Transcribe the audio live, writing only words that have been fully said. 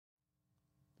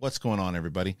What's going on,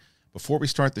 everybody? Before we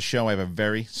start the show, I have a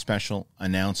very special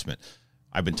announcement.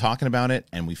 I've been talking about it,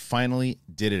 and we finally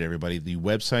did it, everybody. The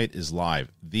website is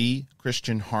live.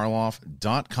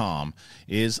 TheChristianHarloff.com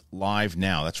is live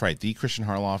now. That's right,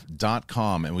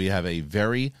 TheChristianHarloff.com, and we have a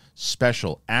very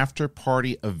special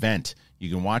after-party event.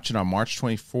 You can watch it on March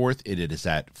 24th. It is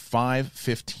at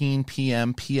 5:15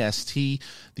 p.m. PST.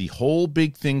 The whole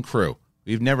Big Thing crew.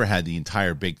 We've never had the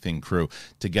entire Big Thing crew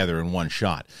together in one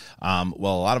shot. Well,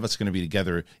 a lot of us are going to be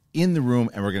together in the room,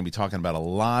 and we're going to be talking about a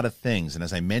lot of things. And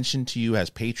as I mentioned to you,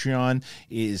 as Patreon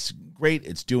is great,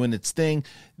 it's doing its thing.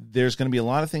 There's going to be a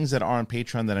lot of things that are on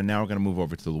Patreon that are now going to move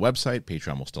over to the website.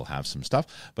 Patreon will still have some stuff,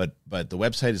 but the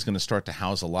website is going to start to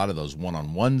house a lot of those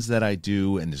one-on-ones that I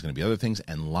do, and there's going to be other things,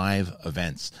 and live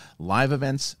events. Live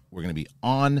events, we're going to be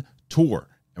on tour,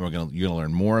 and you're going to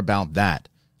learn more about that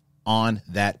on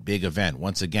that big event.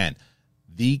 Once again,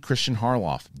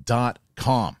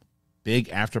 TheChristianHarloff.com. Big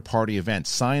after party event.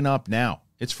 Sign up now.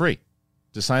 It's free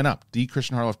to sign up.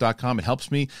 TheChristianHarloff.com. It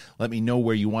helps me. Let me know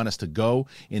where you want us to go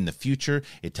in the future.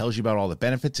 It tells you about all the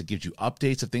benefits. It gives you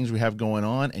updates of things we have going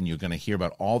on, and you're going to hear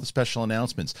about all the special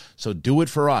announcements. So do it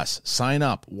for us. Sign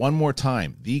up one more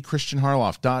time.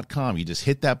 TheChristianHarloff.com. You just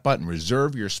hit that button.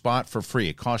 Reserve your spot for free.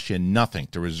 It costs you nothing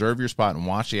to reserve your spot and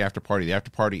watch the after party. The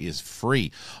after party is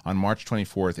free on March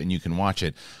 24th, and you can watch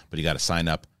it, but you got to sign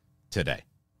up today.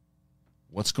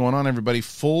 What's going on, everybody?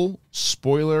 Full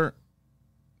spoiler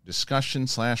discussion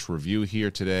 / review here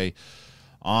today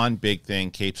on Big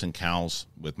Thing, Capes and Cowls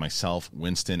with myself,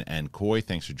 Winston, and Coy.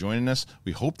 Thanks for joining us.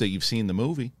 We hope that you've seen the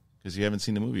movie, because if you haven't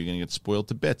seen the movie, you're going to get spoiled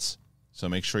to bits. So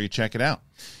make sure you check it out.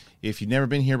 If you've never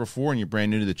been here before and you're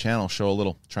brand new to the channel, show a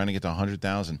little. Trying to get to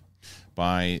 100,000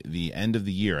 by the end of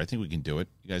the year. I think we can do it.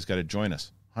 You guys got to join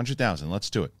us. 100,000. Let's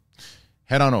do it.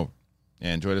 Head on over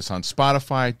and join us on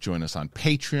Spotify. Join us on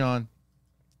Patreon.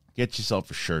 Get yourself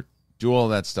a shirt. Do all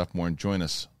that stuff more, and join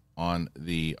us on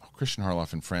the Christian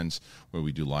Harloff and Friends, where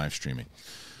we do live streaming.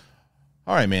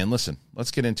 All right, man, listen,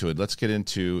 let's get into it. Let's get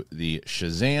into the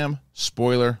Shazam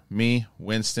spoiler. Me,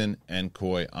 Winston, and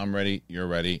Coy. I'm ready. You're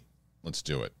ready. Let's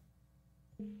do it.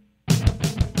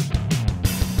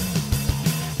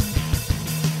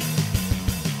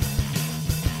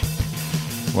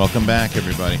 Welcome back,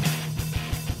 everybody.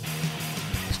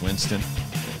 It's Winston.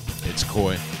 It's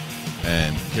Coy.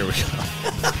 And here we go.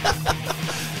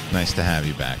 Nice to have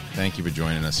you back. Thank you for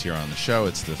joining us here on the show.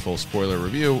 It's the full spoiler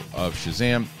review of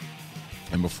Shazam.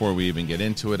 And before we even get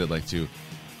into it, I'd like to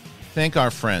thank our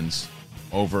friends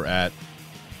over at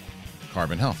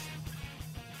Carbon Health.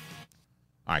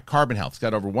 All right, Carbon Health's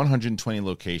got over 120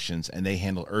 locations, and they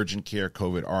handle urgent care,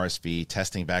 COVID, RSV,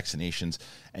 testing, vaccinations,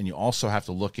 and you also have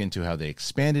to look into how they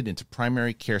expanded into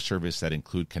primary care service that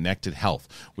include connected health,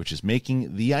 which is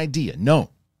making the idea known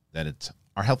that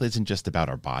our health isn't just about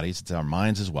our bodies, it's our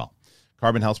minds as well.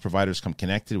 Carbon Health providers come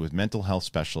connected with mental health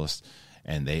specialists,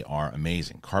 and they are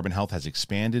amazing. Carbon Health has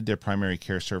expanded their primary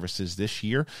care services this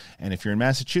year, and if you're in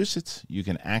Massachusetts, you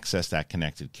can access that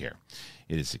connected care.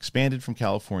 It is expanded from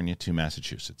California to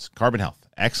Massachusetts. Carbon Health,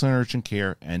 excellent urgent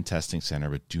care and testing center,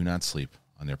 but do not sleep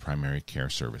on their primary care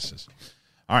services.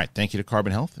 All right, thank you to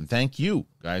Carbon Health, and thank you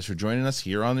guys for joining us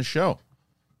here on the show.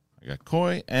 I got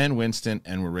Coy and Winston,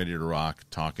 and we're ready to rock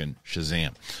talking Shazam.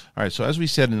 All right, so as we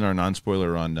said in our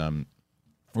non-spoiler on,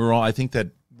 I think that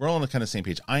we're all on the kind of same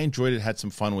page. I enjoyed it, had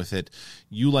some fun with it.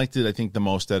 You liked it, I think, the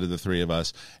most out of the three of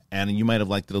us, and you might have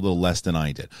liked it a little less than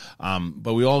I did.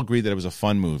 But we all agreed that it was a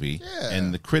fun movie,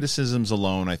 and the criticisms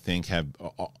alone, I think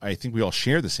we all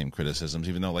share the same criticisms,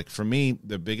 even though, like, for me,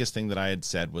 the biggest thing that I had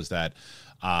said was that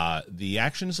the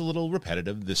action is a little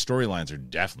repetitive. The storylines are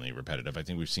definitely repetitive. I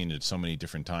think we've seen it so many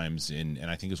different times, and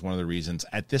I think it's one of the reasons.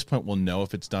 At this point, we'll know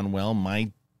if it's done well.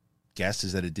 My guess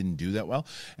is that it didn't do that well,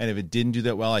 and if it didn't do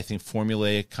that well, I think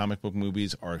formulaic comic book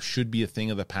movies should be a thing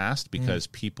of the past, because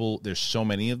there's so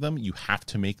many of them. You have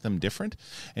to make them different,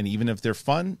 and even if they're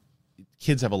fun,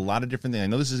 kids have a lot of different things. I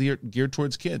know this is geared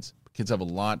towards kids. Kids have a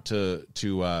lot to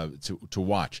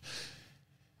watch.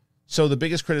 So the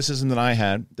biggest criticism that I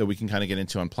had, that we can kind of get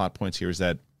into on plot points here, is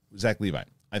that Zach Levi.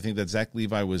 I think that Zach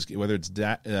Levi was, whether it's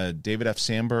David F.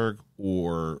 Sandberg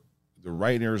or the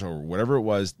writers or whatever it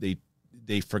was,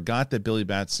 they forgot that Billy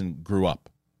Batson grew up,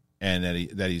 and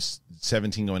that he's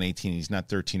 17 going 18. He's not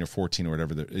 13 or 14 or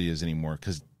whatever he is anymore,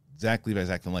 because Zach Levi's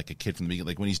acting like a kid from the beginning.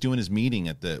 Like when he's doing his meeting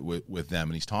with them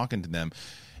and he's talking to them,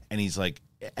 and he's like,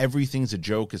 everything's a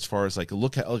joke as far as like,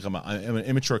 look, I'm an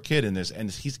immature kid, and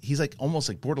he's like almost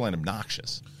like borderline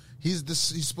obnoxious. He's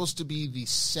supposed to be the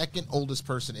second oldest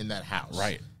person in that house,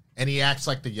 right? And he acts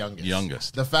like the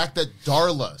youngest. The fact that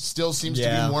Darla still seems to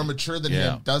be more mature than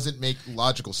him doesn't make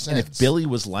logical sense. And if Billy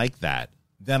was like that,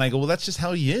 then I go, well, that's just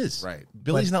how he is. Right.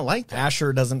 Billy's not like that.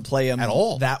 Asher doesn't play him At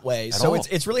all. that way. At So all.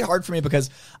 it's really hard for me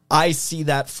because I see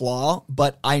that flaw,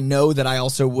 but I know that I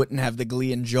also wouldn't have the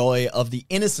glee and joy of the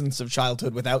innocence of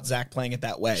childhood without Zach playing it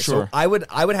that way. Sure. So I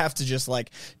would have to just like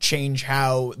change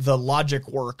how the logic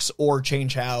works or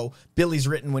change how Billy's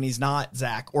written when he's not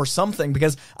Zach or something,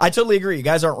 because I totally agree. You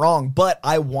guys aren't wrong, but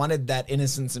I wanted that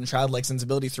innocence and childlike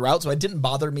sensibility throughout, so it didn't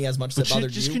bother me as much as it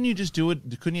bothered you. Couldn't you just do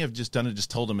it? Couldn't you have just done it?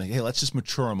 Just told him, hey, let's just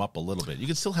mature him up a little bit. You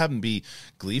can still have him be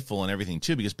gleeful and everything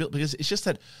too, because it's just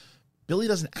that Billy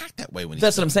doesn't act that way when he's.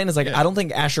 That's what I'm saying. Is like I don't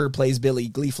think Asher plays Billy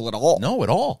gleeful at all. No, at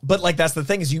all. But like that's the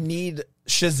thing is you need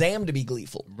Shazam to be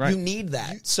gleeful. Right. You need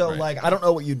that. So like I don't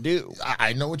know what you do.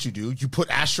 I know what you do. You put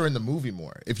Asher in the movie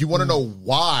more. If you want to know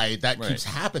why that keeps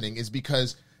happening, is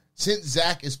because since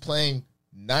Zach is playing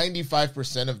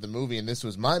 95% of the movie, and this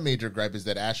was my major gripe, is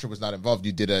that Asher was not involved.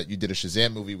 You did a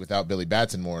Shazam movie without Billy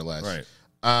Batson, more or less. Right.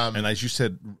 And as you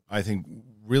said, I think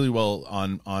really well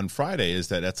on Friday, is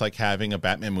that that's like having a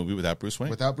Batman movie without Bruce Wayne.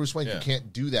 Without Bruce Wayne, you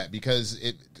can't do that, because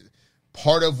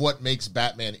part of what makes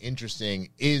Batman interesting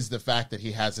is the fact that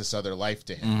he has this other life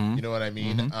to him. Mm-hmm. You know what I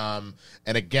mean? Mm-hmm.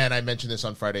 And again, I mentioned this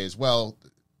on Friday as well.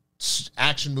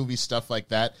 Action movies, stuff like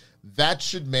that, that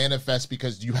should manifest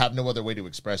because you have no other way to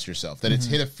express yourself. That it's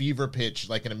hit a fever pitch,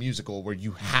 like in a musical, where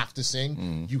you have to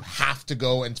sing, you have to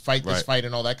go and fight this fight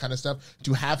and all that kind of stuff.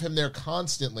 To have him there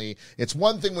constantly, it's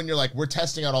one thing when you're like, we're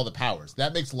testing out all the powers.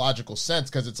 That makes logical sense,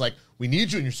 because it's like, we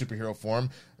need you in your superhero form.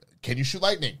 Can you shoot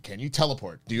lightning? Can you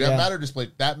teleport? Do you have matter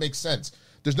display? That makes sense.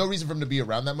 There's no reason for him to be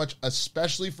around that much,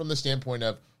 especially from the standpoint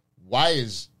of, why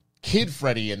is Kid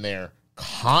Freddy in there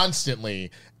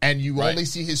constantly, and you only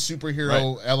see his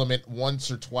superhero element once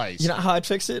or twice? You know how I'd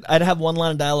fix it? I'd have one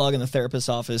line of dialogue in the therapist's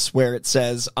office where it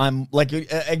says, I'm like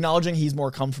acknowledging he's more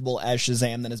comfortable as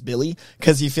Shazam than as Billy,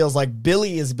 because he feels like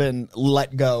Billy has been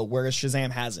let go, whereas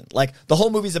Shazam hasn't. Like the whole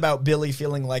movie's about Billy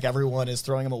feeling like everyone is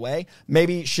throwing him away.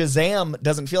 Maybe Shazam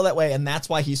doesn't feel that way, and that's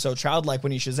why he's so childlike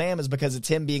when he's Shazam, is because it's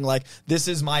him being like, this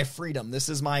is my freedom, this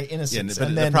is my innocence.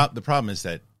 Yeah, but the problem is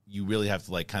that you really have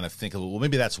to like kind of think of, well,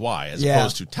 maybe that's why, as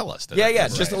opposed to tell us.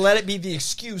 Just let it be the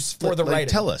excuse for the writing.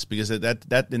 Tell us, because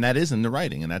that is in the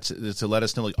writing, and that's to let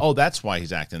us know, like, oh, that's why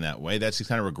he's acting that way. That's he's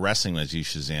kind of regressing as he's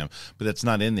Shazam, but that's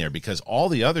not in there because all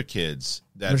the other kids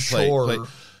that play.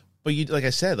 But you, like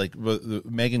I said, like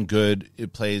Megan Good,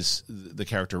 it plays the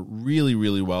character really,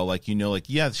 really well. Like, you know, like,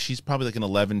 yeah, she's probably like an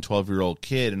 11, 12-year-old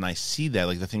kid, and I see that,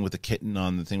 like the thing with the kitten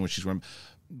on the thing where she's wearing.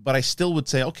 But I still would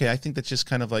say, okay, I think that's just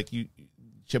kind of like you.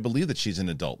 I believe that she's an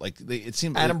adult. Like it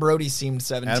seemed. Adam Brody seemed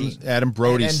 17. Adam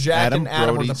Brody and Jack and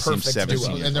Adam were the seemed perfect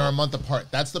 17. duo. And they're a month apart.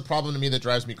 That's the problem to me that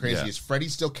drives me crazy. Is Freddy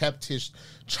still kept his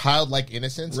childlike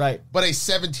innocence, but a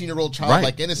 17-year-old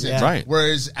childlike innocence. Right.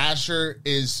 Whereas Asher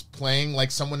is playing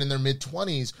like someone in their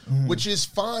mid-20s, which is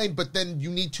fine. But then you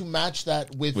need to match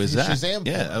that with his Shazam.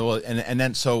 Yeah. Well, and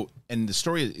then so. And the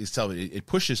story itself, it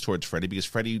pushes towards Freddy because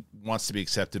Freddy wants to be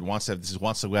accepted, wants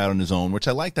to go out on his own, which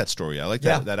I like that story. I like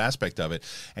that aspect of it.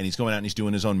 And he's going out and he's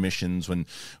doing his own missions when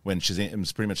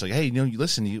Shazam's pretty much like, hey,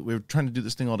 listen, we're trying to do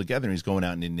this thing all together. And he's going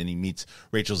out and then he meets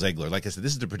Rachel Zegler. Like I said,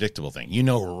 this is the predictable thing. You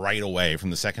know right away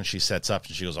from the second she sets up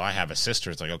and she goes, oh, I have a sister.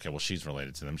 It's like, okay, well, she's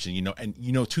related to them. And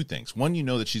you know two things. One, you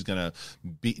know that she's going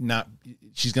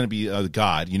to be a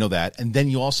god. You know that. And then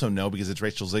you also know, because it's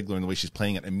Rachel Zegler and the way she's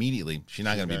playing it immediately, she's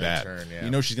not going to be bad. You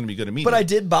know she's going to be good immediately. But I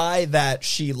did buy that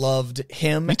she loved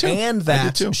him and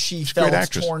that she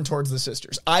felt torn towards the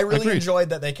sisters. I really enjoyed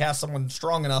that they cast someone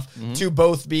strong enough to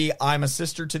both be, I'm a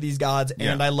sister to these gods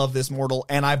and I love this mortal.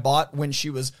 And I bought when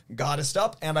she was goddessed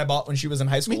up and I bought when she was in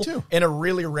high school. Me too. In a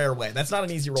really rare way. That's not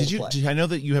an easy role to play. I know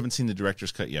that you haven't seen the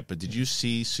director's cut yet, but did you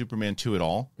see Superman 2 at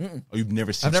all? Mm-mm. Oh, you've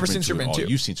never seen I've never seen Superman 2.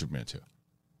 You've seen Superman 2.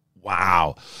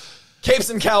 Wow.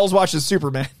 Capes and Cowls watches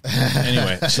Superman.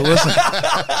 Anyway, so listen,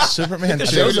 Superman 2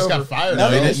 just got fired.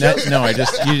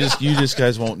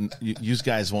 You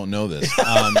guys won't know this.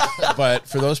 But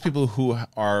for those people who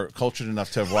are cultured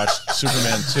enough to have watched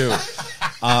Superman 2,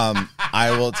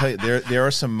 I will tell you there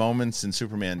are some moments in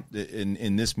Superman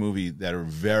in this movie that are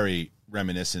very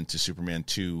reminiscent to Superman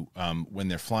 2 when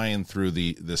they're flying through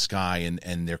the sky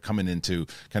and they're coming in to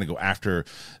kind of go after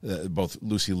both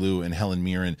Lucy Liu and Helen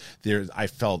Mirren. I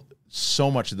felt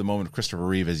so much at the moment of Christopher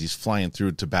Reeve as he's flying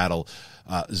through to battle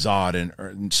Zod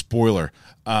and spoiler.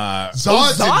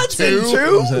 Zod's in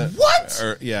two?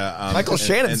 What? Michael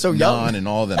Shannon's so young. and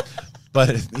all of them.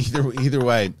 But either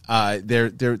way,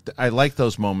 I like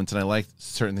those moments, and I like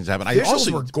certain things happen.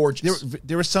 Visuals were gorgeous.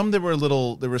 There were some that were a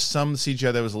little. There was some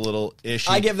CGI that was a little ishy.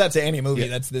 I give that to any movie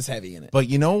that's this heavy in it. But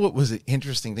you know what was an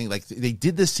interesting thing? Like they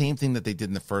did the same thing that they did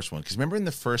in the first one. Because remember in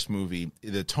the first movie,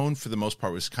 the tone for the most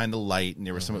part was kind of light, and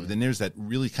there was some. Then there's that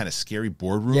really kind of scary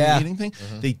boardroom meeting thing.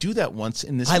 They do that once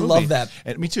in this. movie. I love that.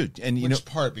 And me too. And you Which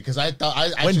part? Because I thought I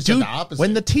when actually said the opposite.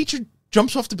 when the teacher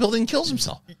jumps off the building and kills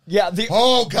himself. Yeah.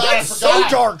 Oh God, I That's so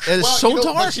forgot. dark. It is so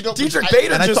dark. Dietrich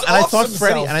Bader And I just thought offs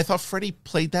Freddie himself.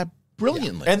 played that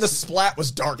brilliantly. And the splat was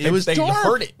dark. It was they dark.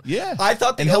 heard it. Yeah. I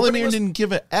thought the and Helen opening Mirren was, didn't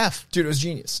give a F. dude, it was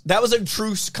genius. That was a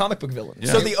true comic book villain.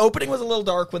 Yeah. So the opening was a little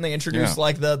dark when they introduced Yeah.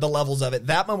 like the levels of it.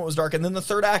 That moment was dark. And then the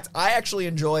third act, I actually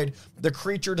enjoyed the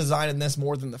creature design in this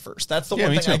more than the first. That's the Yeah,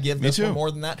 one me thing too. I give Me this too. one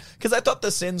more than that. Because I thought the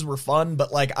sins were fun,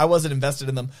 but like I wasn't invested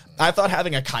in them. I thought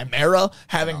having a chimera,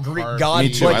 having Greek Harpy. gods,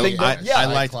 Me too. like, I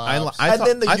liked. I and thought,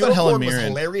 then the I thought Helen unicorn was Mirren.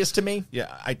 hilarious to me.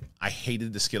 Yeah, I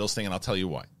hated the Skittles thing, and I'll tell you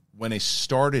why. When they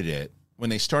started it,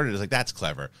 it's like that's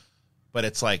clever, but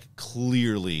it's like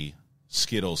clearly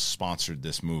Skittles sponsored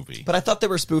this movie. But I thought they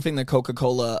were spoofing the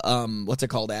Coca-Cola, what's it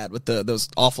called, ad with those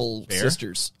awful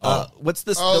sisters. What's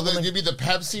this? Oh, the one give me the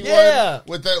Pepsi Yeah. one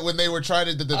with when they were trying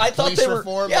to do the I thought police they were-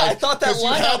 reform. yeah, like, I thought that 'cause you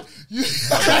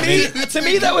lineup- had- to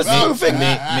me, that was spoofing.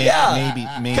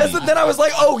 Maybe. Because then I was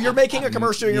like, oh, you're making a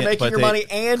commercial, you're Yeah, making but your money,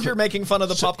 and you're making fun of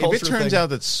the pop culture If it turns thing. out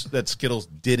that Skittles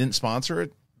didn't sponsor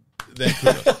it, then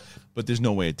kudos. But there's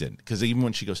no way it didn't. Because even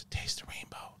when she goes, taste the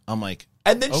rainbow, I'm like,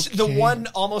 And then the okay. one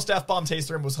almost F-bomb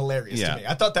taster was hilarious Yeah. to me.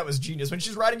 I thought that was genius. When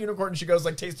she's riding Unicorn and she goes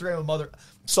like, taste the rainbow, mother,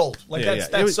 sold. Like, Yeah,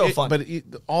 that's yeah. It was- so fun. But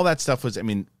all that stuff was, I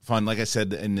mean, fun. Like I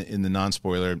said in the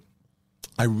non-spoiler,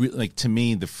 I really like, to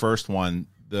me, the first one,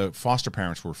 the foster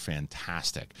parents were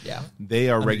fantastic. Yeah. They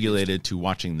are regulated to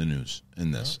watching the news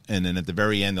in this. And then at the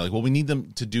very end, they're like, well, we need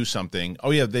them to do something.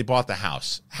 Oh, yeah, they bought the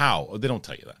house. How? Oh, they don't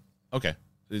tell you that. Okay.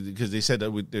 Because they said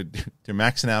that they're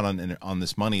maxing out on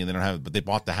this money and they don't have it, but they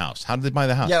bought the house. How did they buy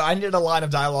the house? yeah, I needed a line of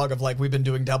dialogue of like, we've been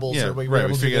doing doubles. Yeah, or we right. were We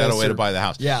able to figured do out a this, way or- to buy the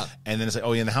house. Yeah. And then it's like,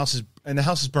 oh yeah, and the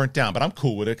house is burnt down, but I'm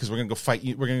cool with it because we're gonna go fight.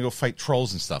 We're gonna go fight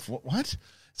trolls and stuff. What?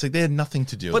 It's like they had nothing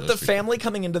to do. But the those people. family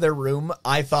coming into their room,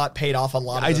 I thought paid off a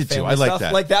lot of I the did too. family I like stuff.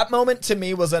 that. Like that moment to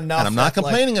me was enough. and I'm not that,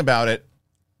 like, complaining about it,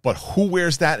 but who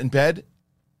wears that in bed?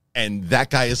 And that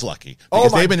guy is lucky Oh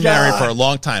because my they've been God. married for a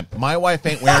long time. My wife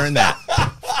ain't wearing that.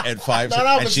 And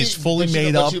but she's see, fully but you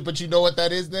made know, up. But you know what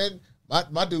that is then?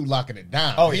 My dude locking it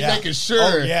down. Oh, He's yeah. making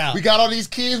sure. Oh, yeah. We got all these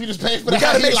kids. We just pay for the We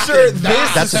got to house. He make locking sure it this down.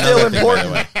 is That's still another thing, by the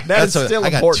important. way. That is That's still I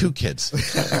got important. 2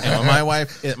 kids, and when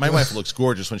my wife looks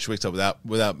gorgeous when she wakes up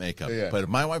without makeup. Yeah. But if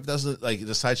my wife doesn't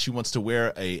decides she wants to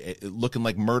wear a looking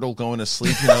like Myrtle going to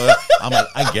sleep, I'm like,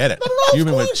 I get it. You've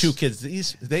been with 2 kids.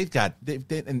 They've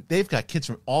got kids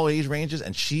from all age ranges,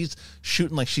 and she's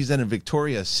shooting like she's in a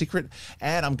Victoria's Secret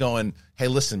ad. I'm going, hey,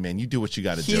 listen, man, you do what you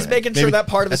got to do. He's making sure that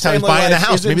part of that's his how he's family buying the life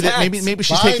house. is Maybe intact. maybe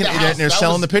she's Buying taking the it house, and they're that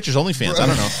selling was- the pictures. OnlyFans. I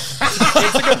don't know.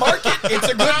 It's a good market. It's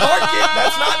a good market.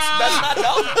 That's not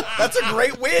dumb. That's a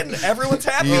great win. Everyone's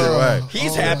happy. Either way.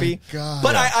 He's Oh my happy. God.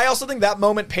 But I also think that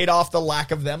moment paid off the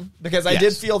lack of them because I Yes.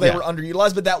 did feel they Yeah. were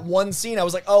underutilized. But that one scene, I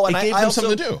was like, oh, and It gave I them also,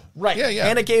 something to do. Right. Yeah, yeah.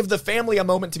 And it gave the family a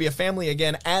moment to be a family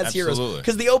again as heroes. Absolutely.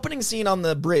 Because the opening scene on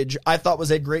the bridge, I thought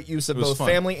was a great use of was both fun.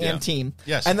 family Yeah. and team.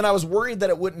 Yes. And then I was worried that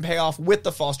it wouldn't pay off with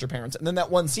the foster parents. And then that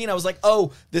one scene, I was like,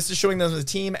 oh, this is showing them as a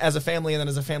team, as a family, and then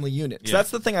as a family unit. So Yeah. that's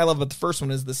the thing I love about the first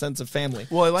one is the sense of family.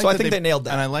 Well, I like so I that think they nailed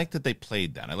that. and I like that they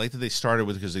played that. I like that they started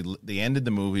with because they ended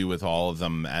the movie with all of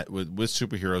them with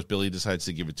superheroes. Billy decides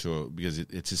to give it to because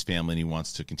it's his family and he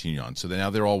wants to continue on. So now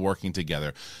they're all working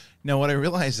together. Now, what I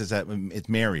realized is that it's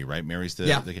Mary, right? Mary's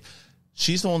the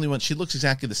she's the only one. She looks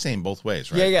exactly the same both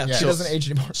ways, right? Yeah. She So- doesn't age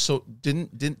anymore. So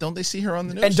don't they see her on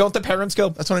the news? And don't the parents go?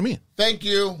 That's what I mean. Thank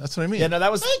you. That's what I mean. Yeah, no,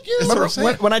 that was. Thank you. Remember That's what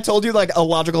I'm saying. when I told you like a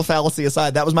logical fallacy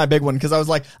aside, that was my big one because I was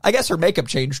like, I guess her makeup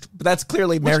changed, but that's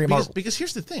clearly Mary Marvel. Because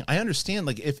here's the thing. I understand.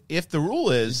 Like if the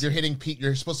rule is You're hitting peak.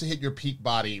 You're supposed to hit your peak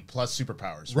body plus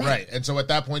superpowers, right? And so at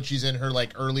that point, she's in her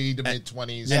like early to mid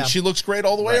 20s. and she looks great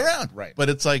all the way Right, around, right. But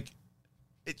it's like.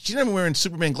 She's not even wearing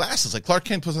Superman glasses. Like Clark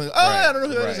Kent puts on. I don't know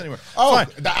who that is anymore. Oh, Fine.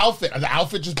 the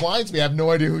outfit just blinds me. I have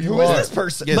no idea who you Who are. is this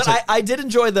person? Yeah, but it's I did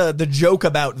enjoy the joke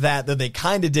about that they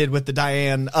kind of did with the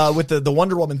Diane, with the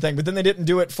Wonder Woman thing, but then they didn't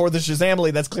do it for the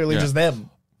Shazamily. That's clearly Yeah. just them.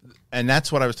 And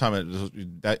that's what I was talking about.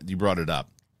 That you brought it up.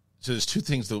 So there's 2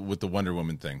 things with the Wonder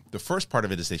Woman thing. The first part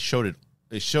of it is they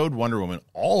showed Wonder Woman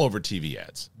all over TV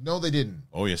ads. No, they didn't.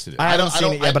 Oh yes, they did. I haven't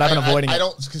seen it yet, but I've been avoiding I it.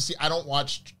 don't because see, I don't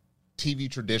watch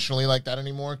TV traditionally like that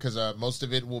anymore because most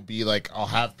of it will be like I'll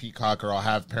have Peacock or I'll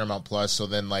have Paramount Plus. So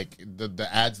then like the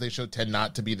ads they show tend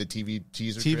not to be the TV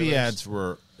teaser. TV trailers. ads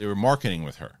were marketing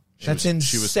with her. That's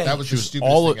insane. That was the was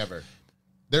stupidest all thing ever.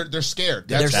 They're scared.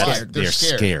 They're That's why. scared. They're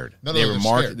scared. No, they were they're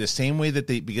marked scared. the same way that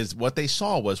because what they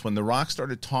saw was when The Rock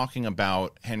started talking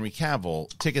about Henry Cavill,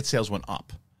 ticket sales went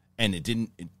up, and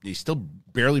they still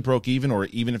barely broke even, or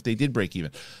even if they did break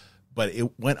even, but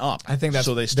it went up. I think that's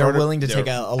so they're willing to take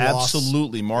a loss.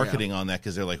 Absolutely marketing on that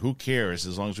because they're like, who cares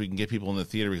as long as we can get people in the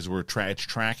theater because it's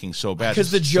tracking so bad.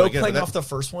 Because the joke So playing off the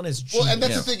first one is genius. Well, and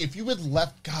that's the thing. If you had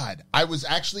left, God, I was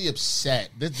actually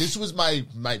upset. This was my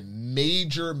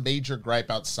major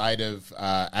gripe outside of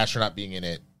Astronaut being in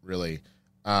it. Really,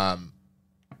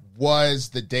 was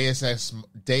the Deus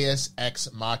Ex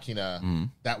Machina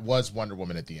that was Wonder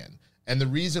Woman at the end. And the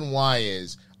reason why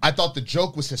is I thought the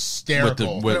joke was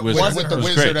hysterical with the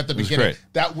wizard at the beginning.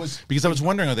 That was because I was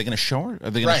wondering, are they going to show her? Are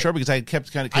they going to show her? Because I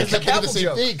kept kind of I kept thinking the same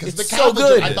joke. thing because the It's Cavill so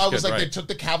good. joke I thought was Good, like right. they took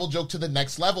the Cavill joke to the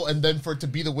next level, and then for it to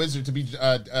be the wizard to be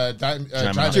Diamond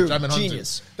Hunter. Hunter.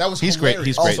 Genius. That was He's hilarious. great.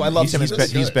 He's great. Also, I love him in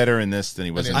this. He's better in this than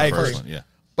he was in I the first agree. one. Yeah.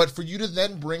 But for you to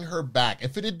then bring her back,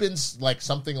 if it had been like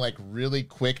something like really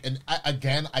quick, and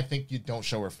I think you don't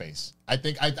show her face. I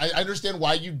think I understand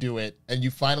why you do it, and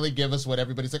you finally give us what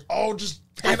everybody's like. Oh, just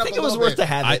I think it was worth to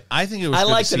have it. I think it was I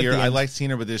good liked to it see at her. the I end. liked seeing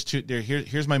her, but there's two.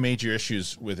 Here's my major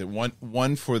issues with it.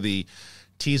 One for the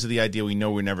tease of the idea we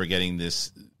know we're never getting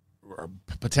this, or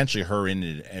potentially her in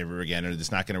it ever again, or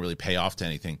it's not going to really pay off to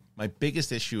anything. My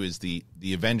biggest issue is the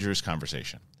Avengers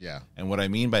conversation. Yeah. And what I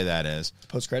mean by that is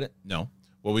Post credit. no.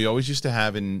 What we always used to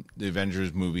have in the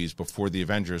Avengers movies before the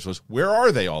Avengers was, where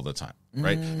are they all the time,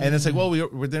 right? And it's like, well,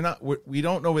 they're not. We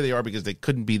don't know where they are because they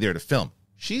couldn't be there to film.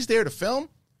 She's there to film,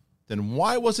 then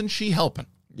why wasn't she helping?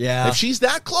 Yeah. If she's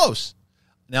that close,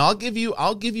 now I'll give you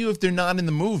if they're not in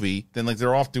the movie, then like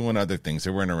they're off doing other things,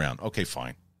 they weren't around. Okay,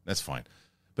 fine, that's fine.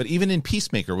 But even in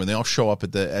Peacemaker, when they all show up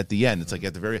at the end, it's like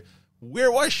at the very.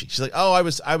 Where was she? She's like, oh,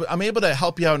 I'm able to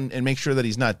help you out and make sure that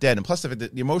he's not dead. And plus,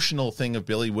 the emotional thing of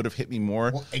Billy would have hit me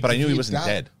more, Well, but I knew he if wasn't died-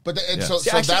 dead. But Yeah. so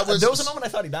See, actually, that was there was a moment I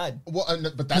thought he died. Well,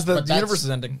 but Because the universe is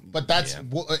ending. But that's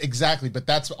exactly. But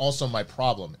that's also my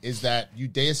problem is that you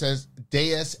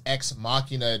Deus Ex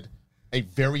Machina a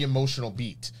very emotional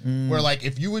beat where like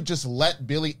if you would just let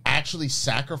Billy actually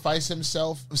sacrifice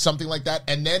himself, something like that,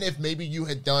 and then if maybe you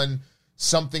had done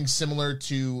something similar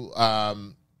to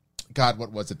God,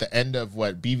 what was it? The end of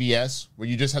BVS, where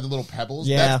you just had the little pebbles.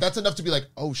 Yeah. That's enough to be like,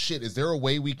 oh shit, is there a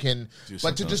way we can?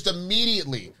 But to just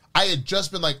immediately, I had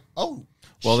just been like, oh.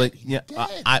 Well, shit, yeah, dead.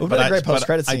 It would have been a great post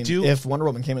credit scene if Wonder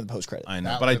Woman came in the post credit. I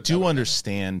know, That but I would've- that do would've been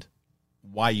understand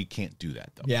why you can't do that,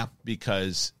 though. Yeah.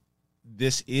 Because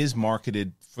this is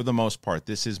marketed, for the most part,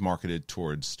 this is marketed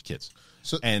towards kids.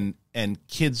 So- and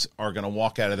kids are going to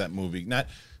walk out of that movie.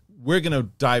 We're going to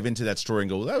dive into that story and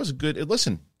go, well, that was good.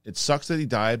 Listen, it sucks that he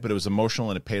died, but it was emotional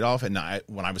and it paid off. And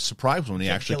when I was surprised when he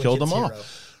actually killed them all.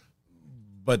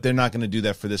 But they're not going to do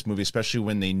that for this movie, especially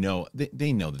when they know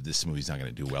they know that this movie's not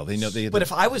going to do well. They know But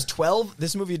if I was 12,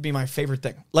 this movie would be my favorite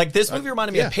thing. Like this movie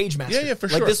reminded me of Page Master. Yeah, for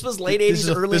sure. Like this was late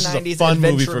 80s, early 90s. This is a fun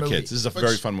movie adventure for kids. This is a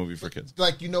very fun movie for kids.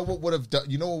 Like, you know what would have done?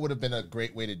 You know what would have been a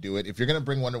great way to do it if you're going to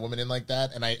bring Wonder Woman in like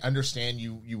that. And I understand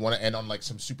you want to end on like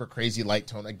some super crazy light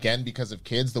tone again because of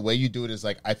kids. The way you do it is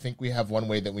like, I think we have one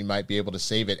way that we might be able to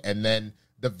save it, and then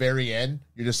the very end,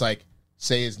 you're just like,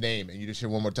 say his name, and you just hear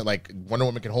one more time. Like Wonder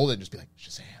Woman can hold it and just be like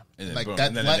Shazam. And then Like boom, that,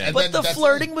 and then like- it and ends. But then the that's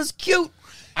flirting it. was cute.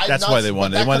 That's why they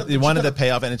wanted. They wanted to to pay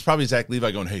off, and it's probably Zach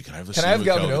Levi going, "Hey, can I have a scene I have with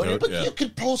Gal Gal Gadot? Gadot?" But Yeah. you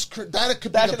could post that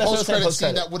could be That's the what I was post saying, credit scene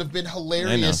post-credit. that would have been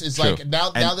hilarious. Is true. like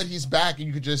now And- that he's back, and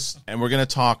you could just And we're going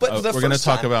to talk. But the we're going to first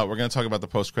talk time- about the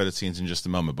post credit scenes in just a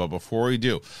moment. But before we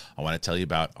do, I want to tell you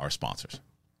about our sponsors.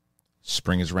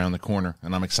 Spring is around the corner,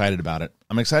 and I'm excited about it.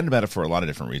 I'm excited about it for a lot of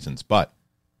different reasons. But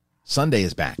Sunday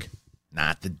is back,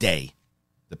 not the day.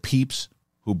 The peeps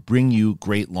who bring you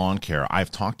great lawn care.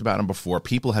 I've talked about them before.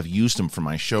 People have used them for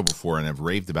my show before and have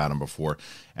raved about them before,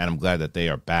 and I'm glad that they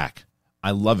are back.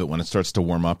 I love it when it starts to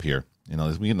warm up here. You know,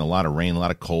 we're getting a lot of rain, a lot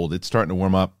of cold. It's starting to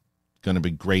warm up. Going to be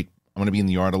great. I'm going to be in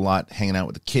the yard a lot, hanging out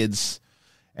with the kids,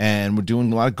 and we're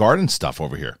doing a lot of garden stuff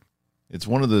over here. It's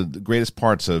one of the greatest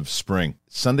parts of spring.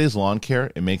 Sunday's lawn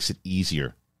care, it makes it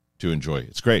easier to enjoy.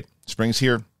 It's great. Spring's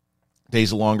here.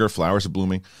 Days are longer. Flowers are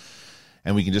blooming.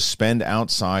 And we can just spend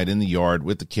outside in the yard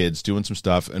with the kids doing some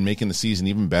stuff and making the season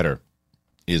even better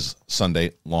is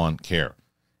Sunday Lawn Care.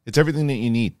 It's everything that you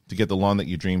need to get the lawn that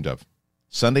you dreamed of.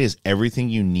 Sunday is everything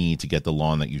you need to get the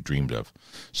lawn that you dreamed of.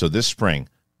 So this spring,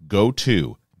 go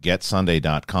to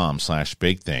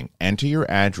getsunday.com/bigthing. Enter your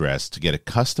address to get a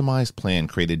customized plan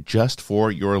created just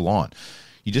for your lawn.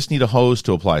 You just need a hose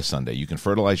to apply Sunday. You can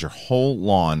fertilize your whole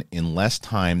lawn in less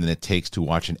time than it takes to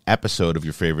watch an episode of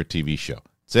your favorite TV show.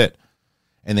 That's it.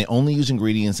 And they only use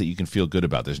ingredients that you can feel good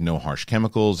about. There's no harsh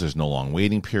chemicals, there's no long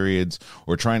waiting periods,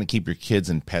 or trying to keep your kids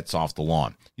and pets off the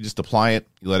lawn. You just apply it,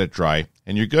 you let it dry,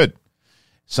 and you're good.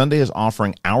 Sunday is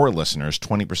offering our listeners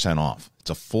 20% off. It's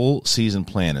a full season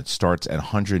plan. It starts at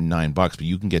 $109, but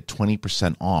you can get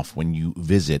 20% off when you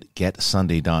visit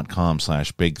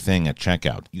getsunday.com/bigthing at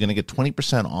checkout. You're going to get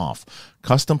 20% off.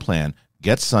 Custom plan,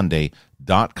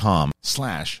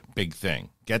 getsunday.com/bigthing.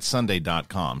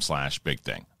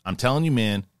 Getsunday.com/bigthing. I'm telling you,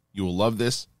 man, you will love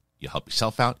this. You'll help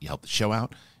yourself out. You help the show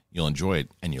out. You'll enjoy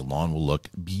it, and your lawn will look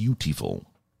beautiful.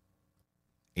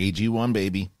 AG1,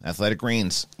 baby. Athletic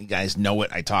Greens. You guys know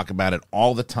it. I talk about it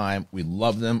all the time. We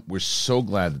love them. We're so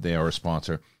glad that they are a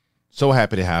sponsor. So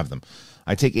happy to have them.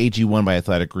 I take AG1 by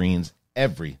Athletic Greens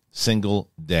every single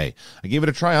day. I gave it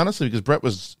a try, honestly, because Brett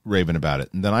was raving about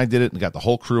it. And then I did it and got the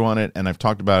whole crew on it, and I've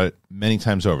talked about it many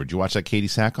times over. Did you watch that Katie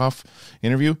Sackhoff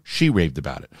interview? She raved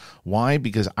about it. Why?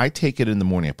 Because I take it in the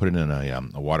morning. I put it in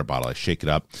a water bottle. I shake it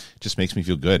up. It just makes me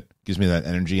feel good. Gives me that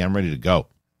energy. I'm ready to go.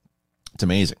 It's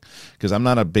amazing because I'm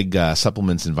not a big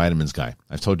supplements and vitamins guy.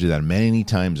 I've told you that many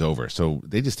times over. So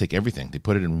they just take everything. They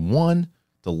put it in one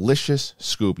delicious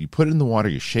scoop. You put it in the water,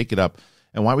 you shake it up.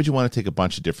 And why would you want to take a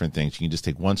bunch of different things? You can just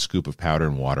take one scoop of powder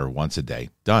and water once a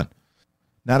day. Done.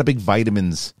 Not a big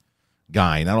vitamins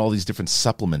guy. Not all these different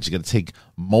supplements. You got to take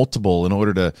multiple in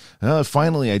order to,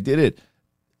 finally, I did it.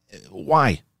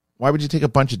 Why? Why would you take a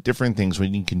bunch of different things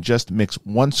when you can just mix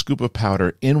one scoop of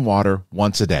powder in water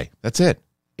once a day? That's it.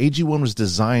 AG1 was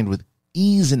designed with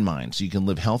ease in mind so you can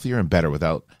live healthier and better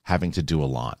without having to do a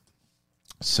lot.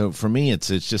 So for me, it's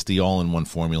just the all-in-one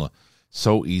formula.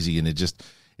 So easy, and it's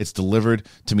delivered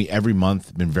to me every month.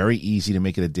 It's been very easy to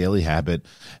make it a daily habit.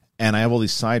 And I have all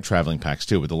these side traveling packs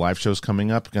too. With the live shows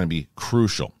coming up, going to be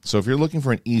crucial. So if you're looking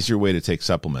for an easier way to take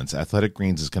supplements, Athletic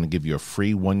Greens is going to give you a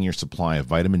free 1-year supply of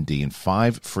vitamin D and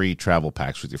 5 free travel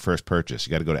packs with your first purchase.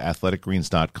 You got to go to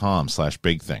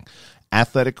athleticgreens.com/bigthing.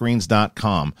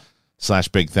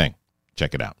 athleticgreens.com/bigthing.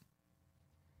 Check it out.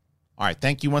 All right.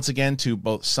 Thank you once again to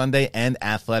both Sunday and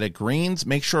Athletic Greens.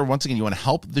 Make sure, once again, you want to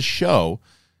help the show.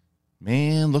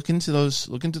 Man, look into those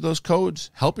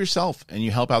codes. Help yourself, and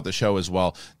you help out the show as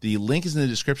well. The link is in the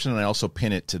description, and I also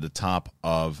pin it to the top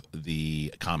of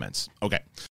the comments. Okay.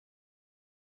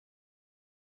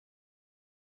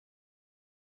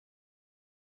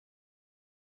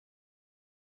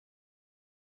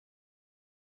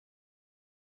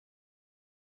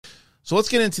 So let's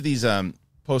get into these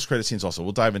post-credit scenes also.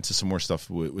 We'll dive into some more stuff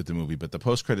with the movie, but the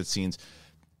post-credit scenes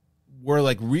were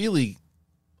like really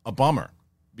a bummer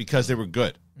because they were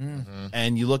good. Mm-hmm.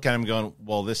 And you look at them going,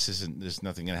 well, there's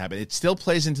nothing going to happen. It still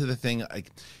plays into the thing, like,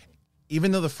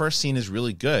 even though the first scene is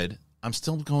really good, I'm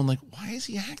still going like, why is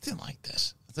he acting like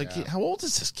this? It's like, how old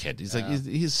is this kid? He's like,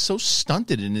 he's so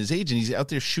stunted in his age, and he's out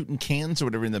there shooting cans or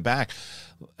whatever in the back.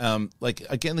 Like,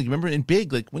 again, like, remember in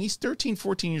Big, like when he's 13,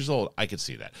 14 years old, I could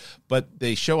see that. But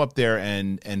they show up there,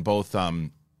 and both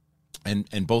the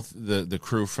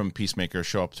crew from Peacemaker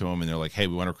show up to him, and they're like, hey,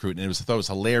 we want to recruit. And I thought it was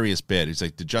a hilarious bit. He's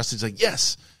like, the Justice, like,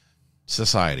 yes,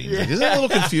 society. He's like, isn't that a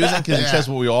little confusing? Because he says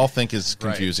what we all think is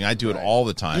confusing. I do it all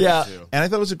the time. Yeah. And I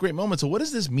thought it was a great moment. So what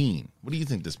does this mean? What do you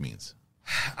think this means?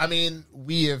 I mean,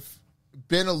 we have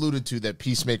been alluded to that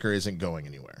Peacemaker isn't going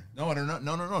anywhere. No.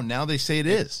 Now they say it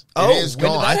is. It is when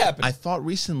gone. did that happen? I thought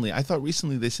recently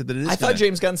they said that it is. I thought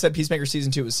James Gunn said Peacemaker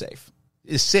season 2 was safe.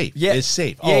 Is safe. Yeah. It's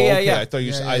safe. Yeah, okay. yeah. I thought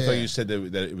you said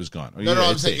that it was gone. No,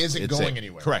 I'm saying, is it going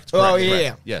anywhere? Correct. Oh, correct.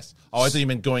 yeah. Yes. Oh, I thought you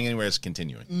meant going anywhere is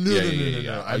continuing.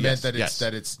 No. I meant that it's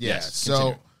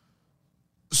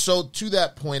So to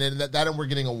that point, and that we're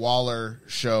getting a Waller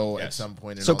show at some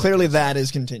point. So clearly that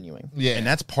is continuing. Yeah. And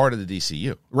that's part of the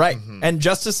DCU. Right. Mm-hmm. And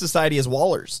Justice Society is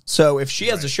Waller's. So if she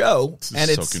has a show, and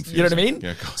so it's, confusing. you know what I mean?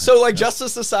 Yeah, so like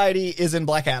Justice Society is in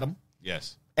Black Adam.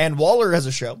 Yes. And Waller has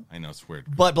a show. I know, it's weird.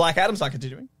 But Black Adam's not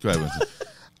continuing. Go ahead, Winston.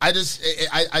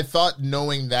 I thought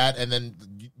knowing that, and then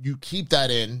you keep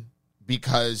that in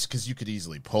because you could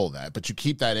easily pull that, but you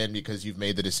keep that in because you've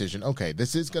made the decision, okay,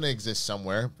 this is going to exist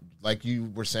somewhere. Like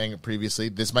you were saying previously,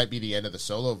 this might be the end of the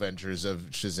solo ventures of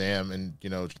Shazam and,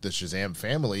 the Shazam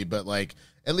family, but like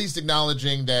at least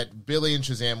acknowledging that Billy and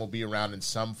Shazam will be around in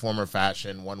some form or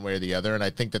fashion, one way or the other. And I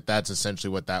think that that's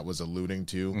essentially what that was alluding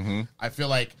to. Mm-hmm. I feel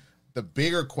like the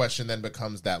bigger question then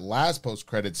becomes that last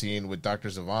post-credit scene with Dr.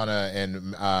 Zavanna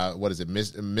and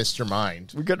Mr.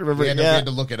 Mind. We couldn't remember. We had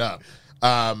to look it up.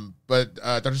 But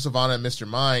Dr. Zavanna and Mr.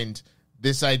 Mind,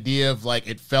 this idea of like,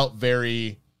 it felt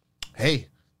very, hey,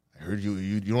 I heard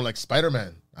you don't like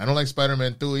Spider-Man. I don't like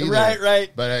Spider-Man 2 either. Right.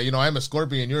 But you know, I'm a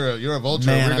Scorpion. You're a Vulture.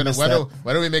 Man, We're gonna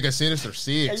why don't we make a Sinister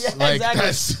Six? Yeah, like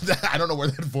exactly. I don't know where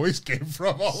that voice came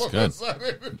from all of a good.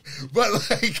 sudden. But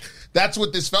like that's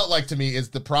what this felt like to me, is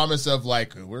the promise of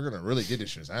like, we're gonna really get to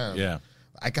Shazam. Yeah.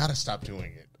 I gotta stop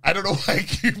doing it. I don't know why I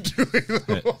keep doing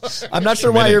it. I'm not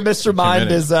sure why your Mr.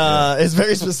 Mind is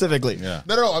very specifically. Yeah.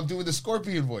 No, I'm doing the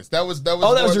Scorpion voice. That was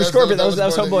Oh, that was your Scorpion. That was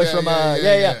Homeboy from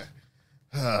yeah.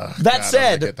 That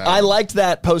said, I liked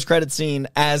that post-credit scene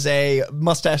as a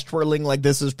mustache twirling, like,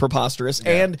 this is preposterous,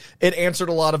 and it answered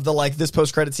a lot of the, like, this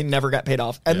post-credit scene never got paid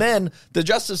off. And then the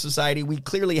Justice Society, we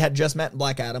clearly had just met in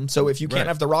Black Adam, so if you can't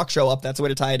have The Rock show up, that's a way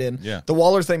to tie it in. Yeah. The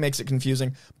Waller thing makes it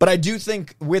confusing, but I do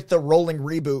think with the rolling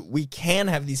reboot, we can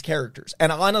have these characters.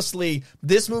 And honestly,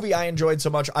 this movie I enjoyed so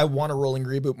much, I want a rolling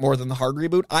reboot more than the hard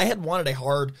reboot. I had wanted a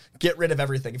hard, get rid of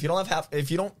everything. If you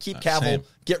don't keep Cavill, same.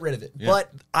 get rid of it. Yeah. But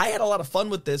I had a lot of fun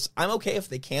with this. I'm okay if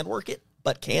they can't work it,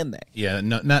 but can they? Yeah,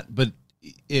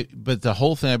 but the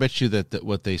whole thing, I bet you that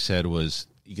what they said was,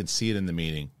 you can see it in the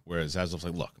meeting, whereas Zaslav's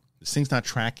like, look, this thing's not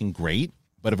tracking great,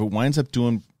 but if it winds up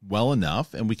doing well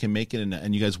enough and we can make it,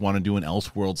 and you guys want to do an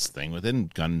Elseworlds thing with it,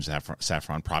 and Gunn and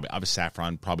Saffron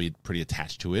probably pretty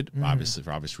attached to it, obviously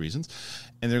for obvious reasons,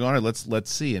 and they're going, let's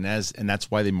see, and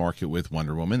that's why they market with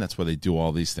Wonder Woman, that's why they do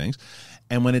all these things,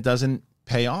 and when it doesn't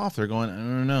pay off, they're going, I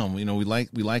don't know, you know, we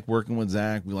like working with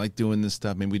Zach, we like doing this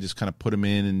stuff, maybe we just kind of put him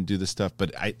in and do this stuff,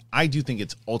 but I do think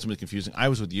it's ultimately confusing. I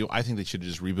was with you. I think they should have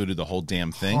just rebooted the whole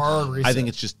damn thing. I think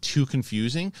it's just too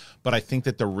confusing, but I think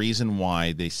that the reason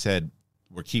why they said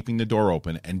we're keeping the door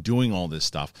open and doing all this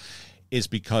stuff is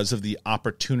because of the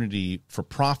opportunity for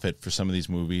profit for some of these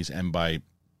movies, and by,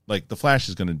 like, The Flash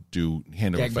is going to do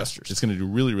hand over fist. It's going to do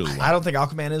really, really well. I don't think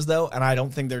Aquaman is, though, and I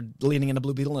don't think they're leaning into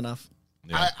Blue Beetle enough.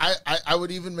 Yeah. I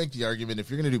would even make the argument, if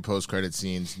you're going to do post-credit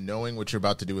scenes, knowing what you're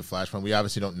about to do with Flashpoint, we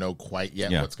obviously don't know quite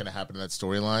yet what's going to happen in that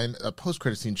storyline. A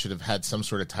post-credit scene should have had some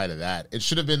sort of tie to that. It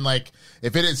should have been like,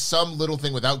 if it is some little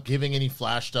thing without giving any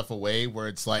Flash stuff away, where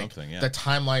it's like the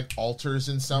timeline alters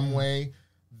in some way,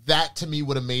 that to me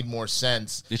would have made more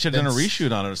sense. They should have done a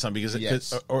reshoot on it or something,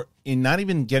 because or in not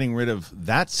even getting rid of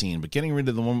that scene, but getting rid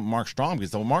of the one with Mark Strong, because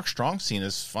the Mark Strong scene,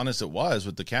 as fun as it was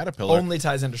with the caterpillar, only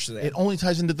ties into Shazam. It only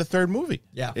ties into the third movie.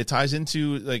 Yeah, it ties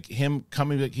into, like, him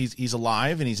coming, like, he's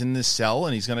alive and he's in this cell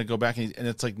and he's going to go back, and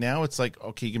it's like, now it's like,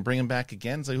 okay, you can bring him back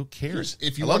again. It's like, who cares?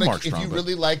 If you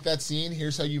really like that scene,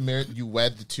 here's how you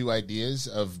wed the two ideas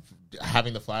of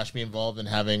having the Flash be involved and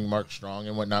having Mark Strong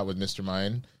and whatnot with Mr.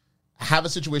 Mind. Have a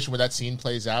situation where that scene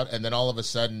plays out, and then all of a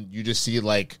sudden you just see,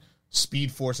 like,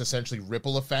 Speed Force essentially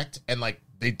ripple effect, and, like,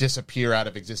 they disappear out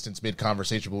of existence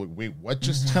mid-conversation. But wait, what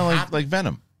just happened? Kind of like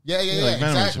Venom. Yeah, like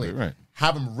exactly. Right.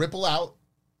 Have them ripple out,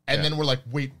 and then we're like,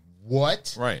 wait,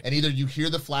 what? Right. And either you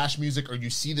hear the Flash music or you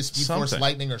see the Speed Force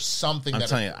lightning or something. I'm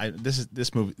telling you,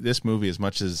 this movie, as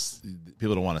much as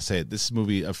people don't want to say it, this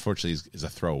movie, unfortunately, is a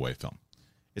throwaway film.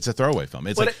 It's a throwaway film.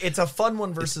 It's a fun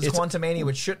one versus Quantumania,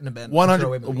 which shouldn't have been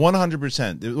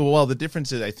 100%. Well, the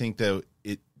difference is, I think, though,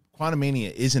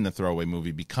 Quantumania isn't a throwaway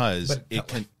movie because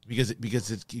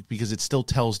it still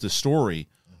tells the story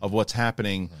of what's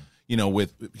happening. You know,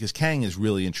 because Kang is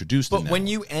really introduced. But when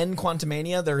you end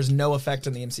Quantumania, there is no effect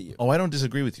on the MCU. Oh, I don't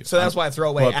disagree with you. So that's why I throw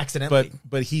away accidentally.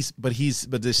 But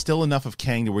there's still enough of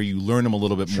Kang to where you learn him a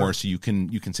little bit more, so you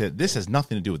can say this has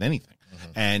nothing to do with anything.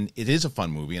 And it is a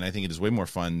fun movie, and I think it is way more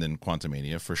fun than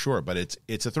Quantumania for sure. But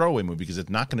it's a throwaway movie because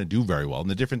it's not going to do very well. And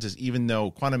the difference is, even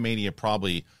though Quantumania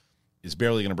probably is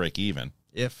barely going to break even,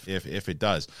 if it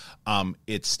does,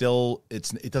 it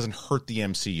doesn't hurt the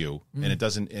MCU, and it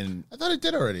doesn't. And I thought it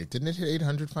did already. Didn't it hit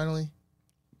 800 finally?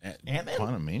 Ant-Man?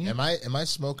 Quantumania? Am I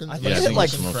smoking? I think it hit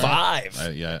like 5.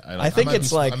 I think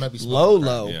it's like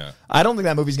low. Yeah. I don't think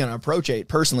that movie's going to approach 8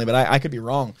 personally, but I could be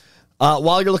wrong.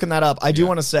 While you're looking that up, I do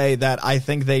want to say that I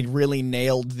think they really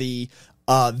nailed the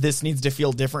this needs to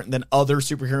feel different than other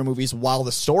superhero movies. While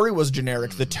the story was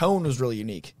generic, the tone was really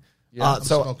unique. Yeah, I'm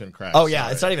smoking crack. Oh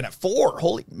yeah, it's not even at 4.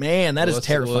 Holy man, that is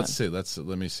terrifying. Let's see.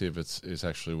 Let me see if it's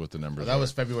actually what the numbers. That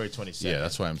was February 22nd. Yeah,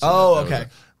 that's why I'm saying. Oh, okay.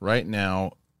 Right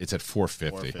now it's at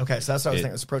 450. Okay, so that's what I was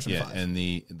thinking. It's approaching 5. And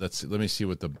let me see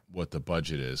what the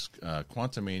budget is.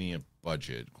 Quantumania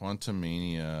budget.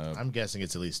 Quantumania. I'm guessing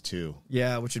it's at least 2.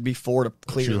 Yeah, which would be 4 to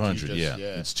clear. 200. Yeah,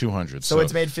 it's 200. So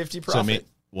it's made 50 profit.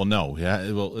 Well, no.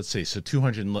 Yeah. Well, let's see. So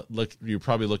 200. Look, you're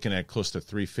probably looking at close to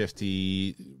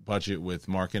 350 budget with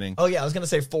marketing. Oh yeah, I was gonna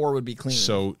say 4 would be clean.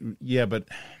 So yeah, but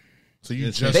so you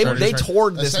they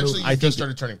toured this movie. I just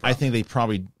started turning profit. I think they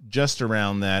probably just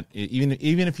around that. Even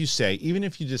if you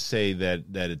just say that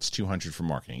it's 200 for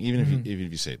marketing. Even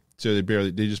if you say it. So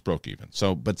they just broke even.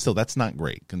 So, but still, that's not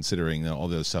great considering all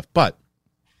the other stuff. But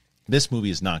This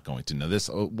movie is not going to. No, this.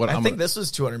 I think this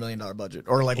was $200 million budget,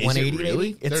 or like Is it 180. really?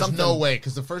 Maybe. It's There's something. no way,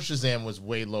 because the first Shazam was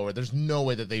way lower. There's no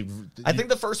way that they. I think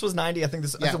the first was 90. I think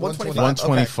this is 125.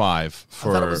 125 for.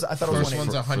 I thought it was first 180.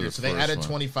 one's 100, the so they first added one.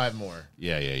 25 more.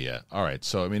 Yeah. All right.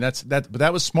 So I mean, that's that. But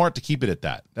that was smart to keep it at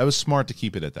that. That was smart to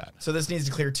keep it at that. So this needs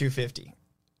to clear 250.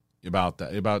 About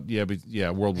that.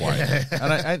 Worldwide.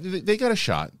 And they got a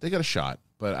shot. They got a shot.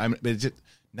 But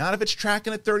not if it's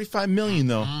tracking at 35 million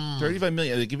though. 35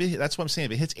 million. That's what I'm saying.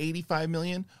 If it hits 85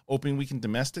 million opening weekend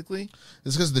domestically,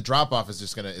 It's because the drop off is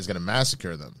just gonna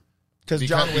massacre them. Because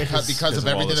John Wick is, because of all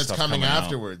everything this that's stuff coming coming out.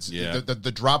 afterwards. Yeah.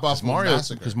 The drop off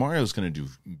because Mario's going to do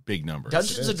big numbers.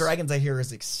 Dungeons and Dragons, I hear,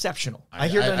 is exceptional. I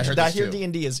hear heard this too.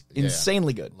 D&D is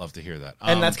insanely good. Love to hear that.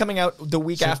 And that's coming out the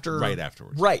week after, right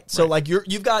afterwards. Right. So like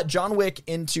you've got John Wick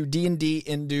into D&D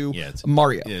into it's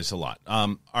Mario. Yeah, it's a lot.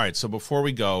 All right. So before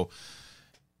we go,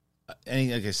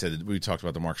 like I said, we talked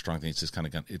about the Mark Strong thing. It's just kind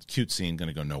of it's cute scene, going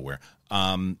to go nowhere.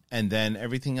 And then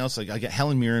everything else, like I get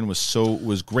Helen Mirren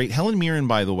was great. Helen Mirren,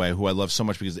 by the way, who I love so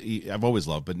much because I've always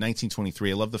loved, but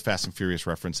 1923, I love the Fast and Furious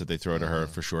reference that they throw to her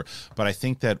for sure. But I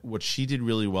think that what she did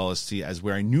really well is as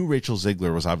where I knew Rachel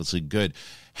Zegler was obviously good.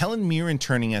 Helen Mirren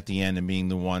turning at the end and being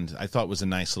the one I thought was a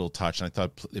nice little touch, and I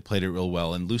thought they played it real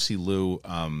well. And Lucy Liu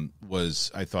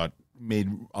I thought made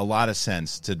a lot of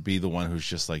sense to be the one who's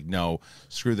just like, no,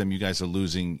 screw them. You guys are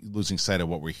losing sight of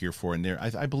what we're here for. And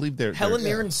I believe Helen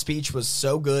Mirren's speech was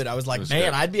so good. I was like, man,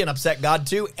 good. I'd be an upset god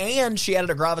too. And she added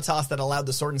a gravitas that allowed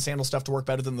the sword and sandal stuff to work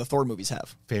better than the Thor movies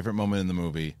have. Favorite moment in the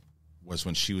movie was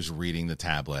when she was reading the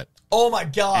tablet. Oh my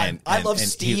God. I love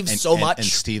Steve so much.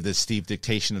 And the Steve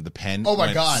dictation of the pen. Oh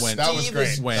my God. That was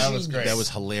great. That was great. That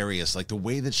was hilarious. Like the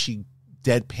way that she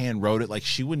deadpan wrote it, like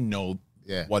she wouldn't know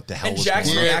what the hell and was Jack's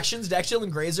going on. reactions, Jack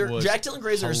Dylan Grazer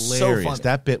is so Hilarious. funny.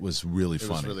 That bit was really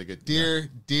funny. It was really good.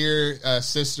 Dear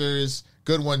sisters,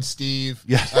 good one, Steve.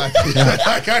 Yeah.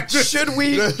 Should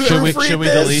we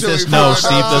delete this? No,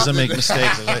 Steve doesn't make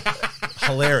mistakes.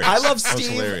 Hilarious. I love That was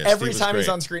Steve hilarious. every Steve time was he's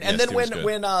great. on screen. Yeah, And then Steve was good.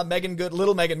 when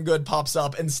little Megan Good pops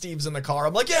up and Steve's in the car,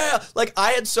 I'm like, yeah. Like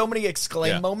I had so many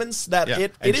exclaim moments that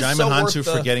it is Jaimon so Hansu worth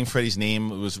the forgetting Freddie's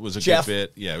name was a Jeff. good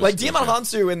bit. Yeah, it was like good. Diamond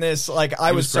Hansu in this, like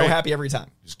I was so great. happy every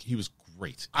time. He was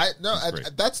great.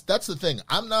 That's the thing.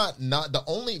 I'm not the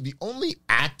only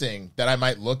acting that I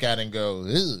might look at and go,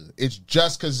 ugh, it's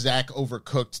just because Zach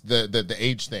overcooked the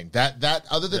age thing. That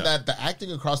other than that, the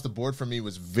acting across the board for me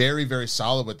was very, very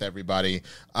solid with everybody.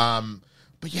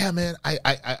 But yeah, man,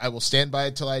 I will stand by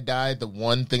it till I die. The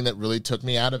one thing that really took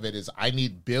me out of it is I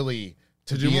need Billy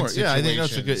to do be more. in Yeah, I think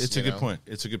that's situations, it's a good point.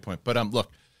 It's a good point. But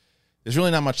look, there's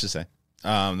really not much to say.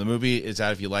 The movie is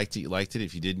out. If you liked it, you liked it.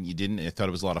 If you didn't, you didn't. I thought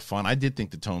it was a lot of fun. I did think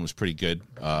the tone was pretty good,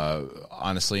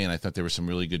 honestly, and I thought there were some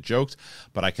really good jokes.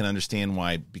 But I can understand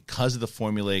why, because of the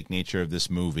formulaic nature of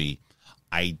this movie,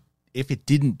 if it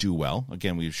didn't do well,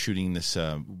 again, we were shooting this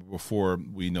before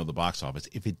we know the box office.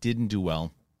 If it didn't do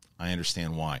well, I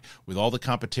understand why. With all the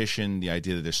competition, the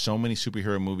idea that there's so many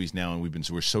superhero movies now, and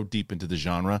we're so deep into the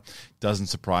genre, doesn't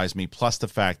surprise me. Plus the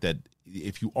fact that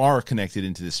if you are connected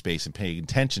into this space and paying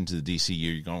attention to the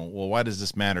DCU, you're going, well, why does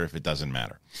this matter if it doesn't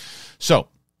matter? So,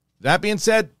 that being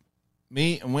said,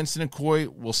 me and Winston and Coy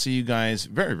will see you guys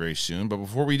very, very soon. But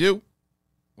before we do,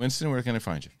 Winston, where can I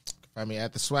find you? Find me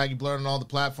at the Swaggy Blur on all the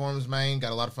platforms, man.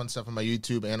 Got a lot of fun stuff on my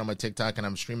YouTube and on my TikTok, and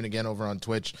I'm streaming again over on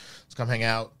Twitch. Let's come hang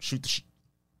out, shoot the shit.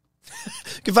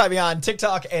 You can find me on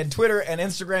TikTok and Twitter and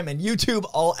Instagram and YouTube,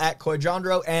 all at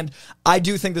Koijandro. And I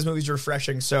do think this movie's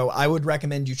refreshing, so I would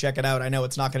recommend you check it out. I know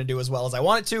it's not going to do as well as I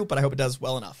want it to, but I hope it does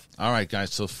well enough. All right,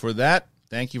 guys. So for that,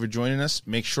 thank you for joining us.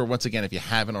 Make sure, once again, if you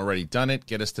haven't already done it,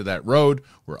 get us to that road.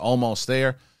 We're almost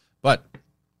there. But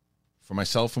for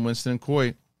myself and Winston and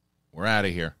Coy, we're out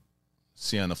of here.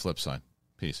 See you on the flip side.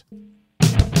 Peace.